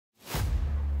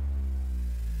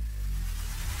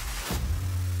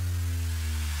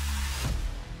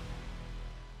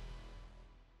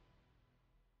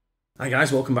Hi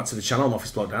guys, welcome back to the channel. I'm Office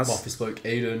Bloke Daz. Office Bloke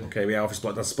Aidan. Okay, we are Office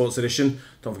Bloke Daz Sports Edition.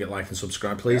 Don't forget to like and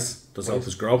subscribe, please. Does help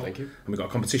us grow. Thank you. And we've got a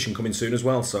competition coming soon as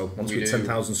well. So once we hit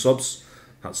 10,000 subs,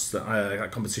 that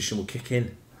competition will kick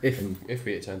in. If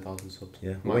we hit 10,000 subs,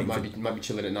 yeah, might be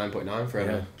chilling at 9.9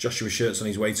 forever. Yeah. Joshua's shirt's on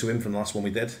his way to him from the last one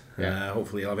we did. Yeah.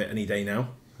 Hopefully he'll have it any day now,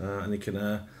 and he can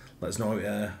let us know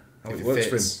how it works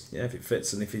for him. Yeah, if it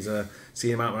fits, and if he's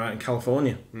seeing him out in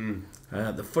California.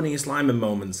 The funniest lineman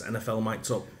moments, NFL mic'd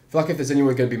up. I feel like if there's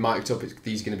anyone going to be mic'd up,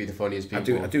 these are going to be the funniest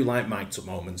people. I do like mic'd up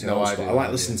moments. No, I like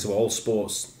listening to all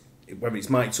sports, whether it's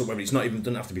mic'd up, whether it's not even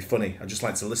doesn't have to be funny. I just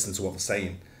like to listen to what they're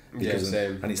saying. Because, yeah,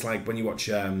 same. And it's like when you watch,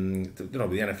 the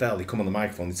NFL, they come on the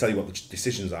microphone, they tell you what the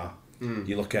decisions are.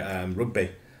 You look at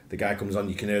rugby. The guy comes on,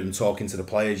 you can hear them talking to the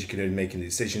players, you can hear him making the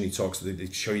decision, they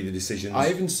show you the decisions. I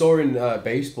even saw in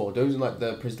baseball, those are like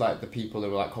the people who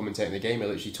were like commentating the game, are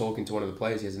literally talking to one of the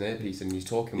players. He has an earpiece and he's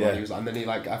talking while he was, and then he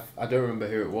like, I don't remember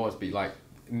who it was, but like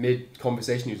mid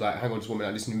conversation he was like, hang on just 1 minute,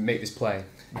 I just need to make this play.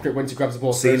 When he grabs the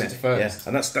ball first. Yeah,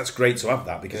 and that's great to have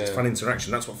that because it's fan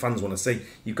interaction. That's what fans want to see.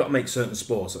 You've got to make certain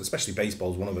sports, especially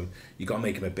baseball is one of them. You've got to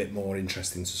make them a bit more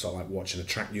interesting to sort of like watch and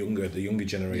attract the younger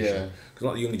generation. Yeah. Because a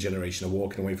lot of the younger generation are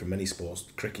walking away from many sports.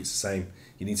 Cricket's the same.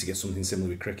 You need to get something similar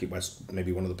with cricket where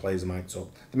maybe one of the players are mic'd up.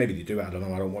 Maybe they do it. I don't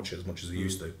know. I don't watch it as much as I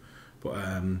used to. But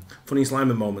funniest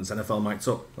lineman moments, NFL mic'd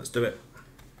up. Let's do it.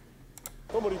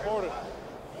 Somebody farted.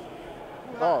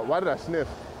 Oh, why did I sniff?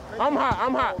 I'm hot.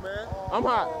 I'm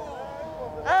hot.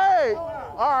 Hey!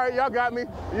 All right, y'all got me.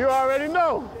 You already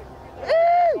know.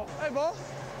 Eee! Hey, boss.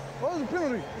 What was the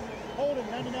penalty? Holding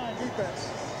 99 defense.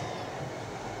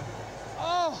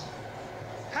 Oh!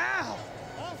 How?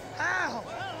 Huh? How?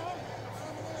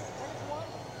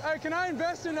 Hey, can I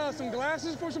invest in some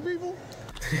glasses for some people?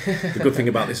 The good thing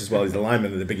about this as well is the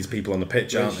linemen are the biggest people on the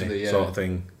pitch, aren't they? Yeah. Sort of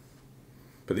thing.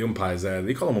 But the umpires there,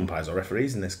 they call them umpires or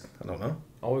referees in this? I don't know.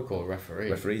 I would call it referee.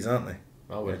 Referees, aren't they?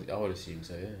 I would assume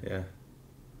so, yeah. Yeah.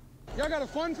 Y'all got a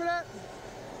fund for that?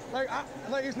 Like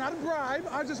it's not a bribe.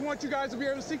 I just want you guys to be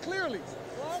able to see clearly.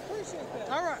 Well, I appreciate that.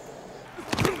 All right.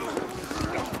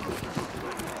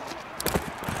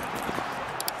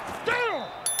 Damn!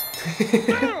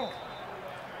 Damn!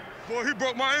 Boy, he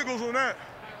broke my ankles on that.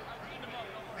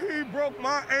 He broke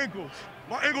my ankles.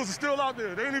 My ankles are still out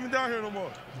there. They ain't even down here no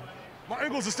more. My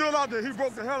ankles are still out there. He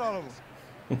broke the hell out of them.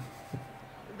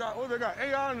 They got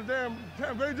AI in the damn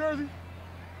Tampa Bay jersey?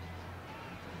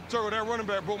 Turtle, that running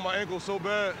back broke my ankles so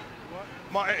bad.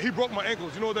 What? He broke my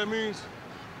ankles. You know what that means?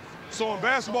 So in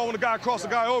basketball, when the guy crosses the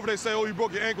guy over, they say, oh, you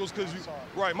broke your ankles because you...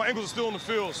 Right, my ankles are still in the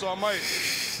field, so I might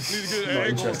need to get an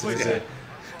ankle replacement.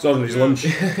 It's on his lunch.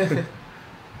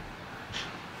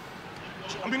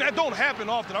 I mean, that don't happen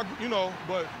often,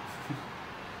 but...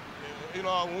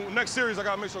 next series, I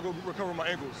got to make sure I go recover my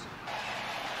ankles.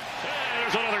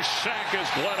 There's another sack as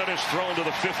Glennon is thrown to the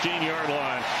 15-yard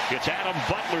line. It's Adam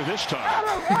Butler this time.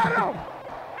 Adam!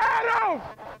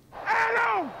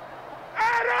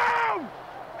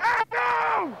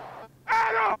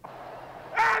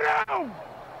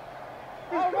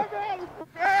 Oh, my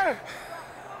bad!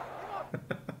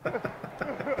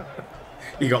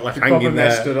 He got left hanging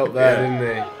there. Stood up there, didn't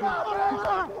he?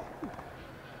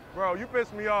 Bro, you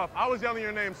pissed me off. I was yelling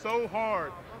your name so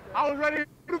hard. I was ready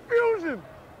for the fusion.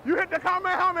 You hit the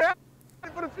comment helmet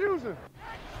for the fusion.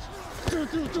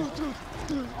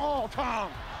 Do all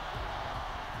time.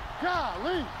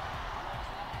 Golly.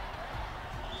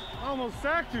 I almost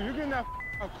sacked you. You're getting that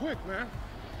out quick, man.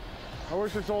 I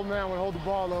wish this old man would hold the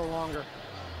ball a little longer.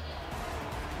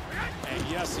 And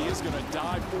yes, he is going to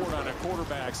dive forward on a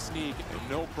quarterback sneak and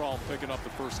no problem picking up the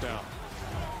first down.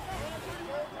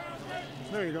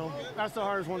 There you go. That's the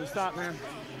hardest one to stop, man.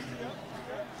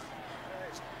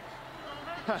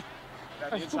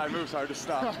 That inside move's hard to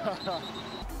stop.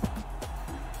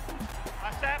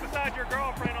 I sat beside your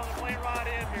girlfriend on the plane ride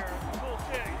in here. Cool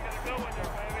shit. You gotta go in there,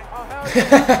 baby. Oh, hell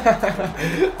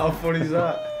yeah. How funny is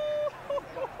that?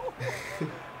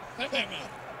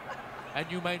 And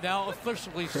you may now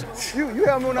officially... You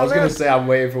have me on that I was going to list. say I'm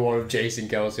waiting for one of Jason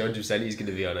Kelsey. 100% he's going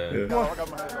to be on it. Yeah.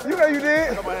 You know you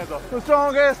did. Some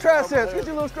strong ass triceps. Get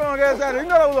your little strong ass out of there. You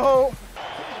know that was a hole.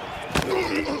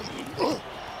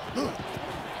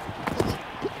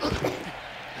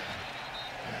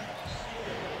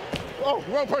 Oh,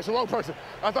 wrong person.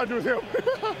 I thought you was him.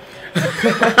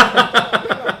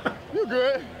 You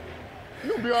good.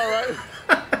 You'll be all right.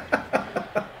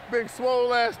 Big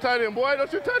swole ass tight end, boy.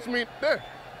 Don't you touch me. There.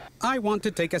 I want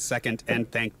to take a second and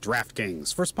thank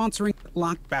DraftKings for sponsoring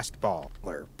Lock Basketball,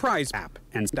 Prize App,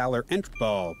 and Dollar Entry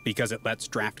Ball because it lets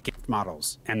draft gift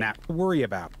models and that worry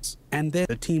about. And then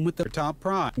the team with the top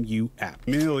prize, you app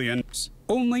millions,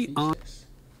 only on.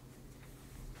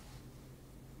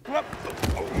 My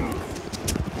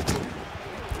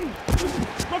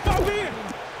fault, Ben.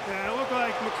 Yeah, it looked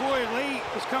like McCoy late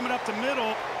was coming up the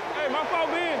middle. Hey, my fault,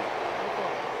 Ben.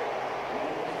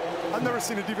 I've never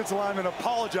seen a defensive lineman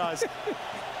apologize.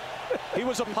 He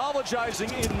was apologizing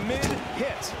in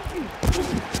mid-hit.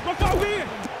 My fault, Ben.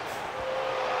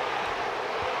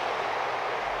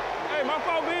 Hey, my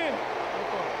fault, Ben.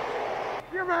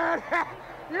 You're mad.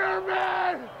 You're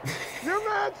mad. You're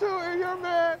mad too, and you're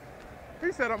mad.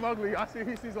 He said I'm ugly.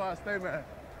 He sees why I stay mad.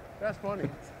 That's funny.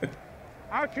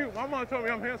 I'm cute. My mom told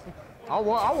me I'm handsome. I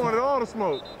wanted all the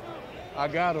smoke. I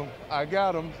got him. I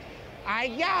got him. I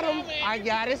got him. I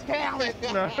got his talent.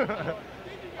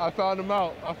 I found him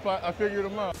out. I figured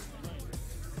him out.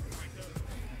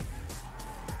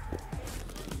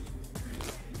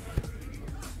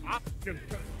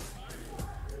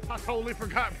 I totally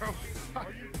forgot, bro.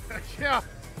 Yeah.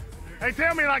 Hey,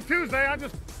 tell me like Tuesday. I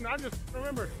just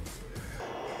remembered.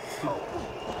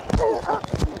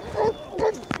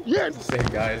 Yeah. Same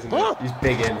guy, isn't it? He's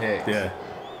big in here. Yeah.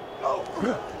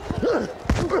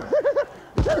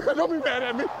 Don't be mad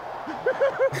at me.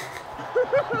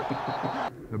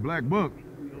 The black book. The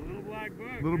little black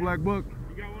book. Little black book.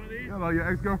 You got one of these? Got all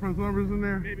your ex-girlfriend's numbers in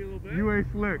there? Maybe a little bit. You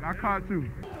ain't slick. I caught you.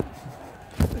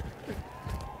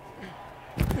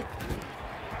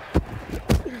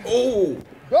 Oh!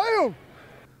 Damn!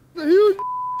 The huge.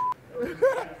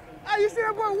 Hey, you see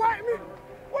that boy wipe me?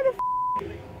 What the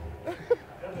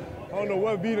I don't know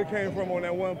what beat it came from on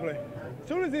that one play. As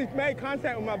soon as he made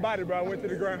contact with my body, bro, I went to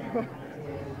the ground.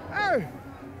 Hey!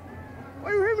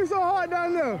 Why you hit me so hard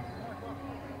down there?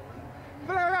 I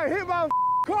feel like I got hit by a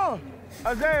car.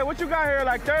 Isaiah, what you got here,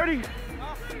 like 30?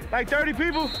 Like 30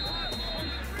 people?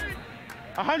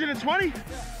 120?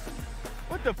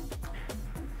 What the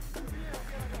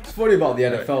It's funny about the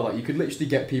NFL, like you could literally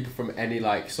get people from any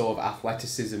like sort of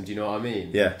athleticism, do you know what I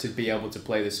mean? Yeah. To be able to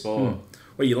play the sport.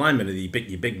 Well, your linemen are your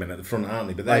big men at the front, aren't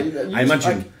they? But they, I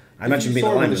imagine being a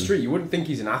lineman. On the street, you wouldn't think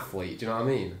he's an athlete. Do you know what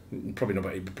I mean? Probably not.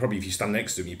 But probably if you stand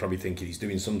next to him, you probably think he's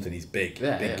doing something. He's big,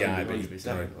 big guy.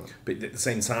 But at the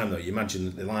same time, though, you imagine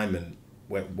that the linemen,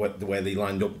 the way they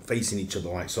lined up, facing each other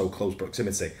like so close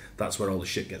proximity. That's where all the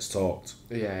shit gets talked.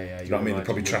 Yeah. Do you know what I mean? They're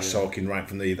probably trash talking right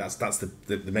from the. That's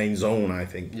the main zone, I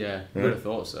think. Yeah, I would have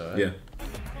thought so. Yeah.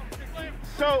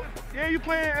 So, yeah, you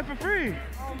playing it for free.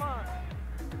 Oh, my.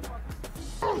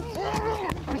 You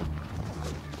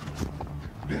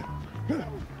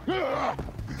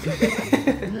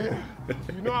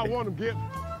know I want him, Gip.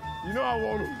 You know I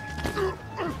want him.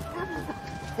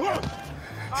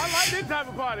 I like this type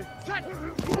of party.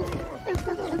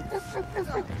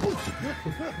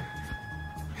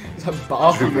 Is that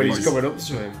Barkley when he's coming up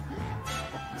to him?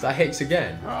 Is that Hicks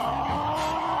again?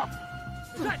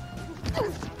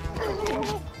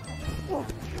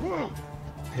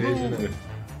 It is, isn't it?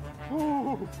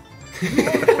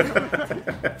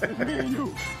 It's me and you.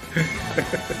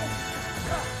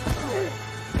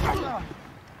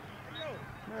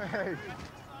 Hey.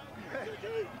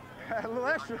 A little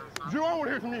extra. Drew, I want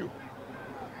to hear from you.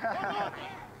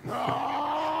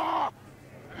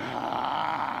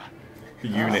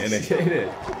 Unit, innit?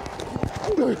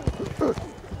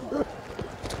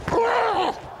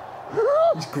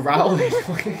 He's growling.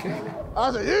 I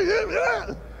said,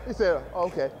 yeah. He said, oh,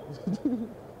 okay.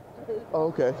 Oh,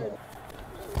 okay.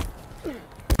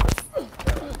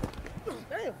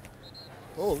 Damn.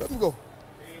 Oh, let me go.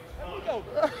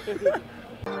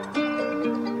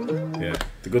 Yeah,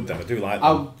 the good them. I do like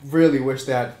them. I really wish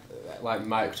they had like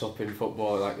mic'd up in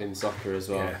football, like in soccer as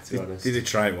well. Yeah, to be honest, did they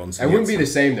try it once? It wouldn't be the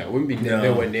same though. It wouldn't be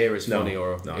nowhere near as funny,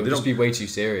 or it would just be way too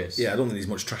serious. Yeah, I don't think there's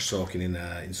much trash talking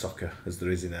in soccer as there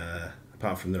is in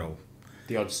apart from the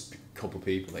odd couple of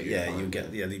people. That you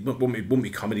get they wouldn't be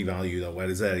comedy value though.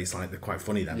 Whereas there, it's like they're quite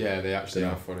funny then. Yeah, they actually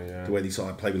are funny. Yeah, the way they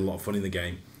sort of play with a lot of fun in the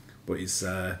game. But it's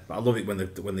I love it when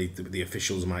the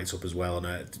officials mic'd up as well,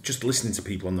 and just listening to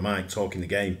people on the mic talking the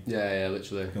game. Yeah,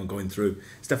 literally. Going through,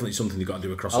 it's definitely something you've got to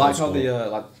do across. I like how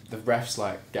the refs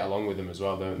get along with them as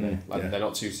well, don't they? They're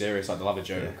not too serious. Like they'll have a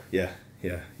joke. Yeah.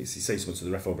 You say something to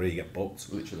the ref over here, you get booked.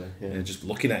 Literally. Yeah. Just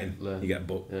looking at him, you get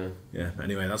booked. Yeah.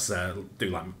 Anyway, that's do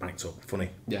like mic'd up,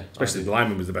 funny. Yeah. Especially the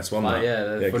lineman was the best one.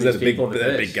 Because they're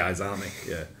the big guys, aren't they?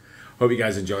 Yeah. Hope you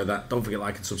guys enjoyed that. Don't forget to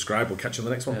like and subscribe. We'll catch you on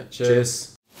the next one.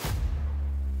 Cheers.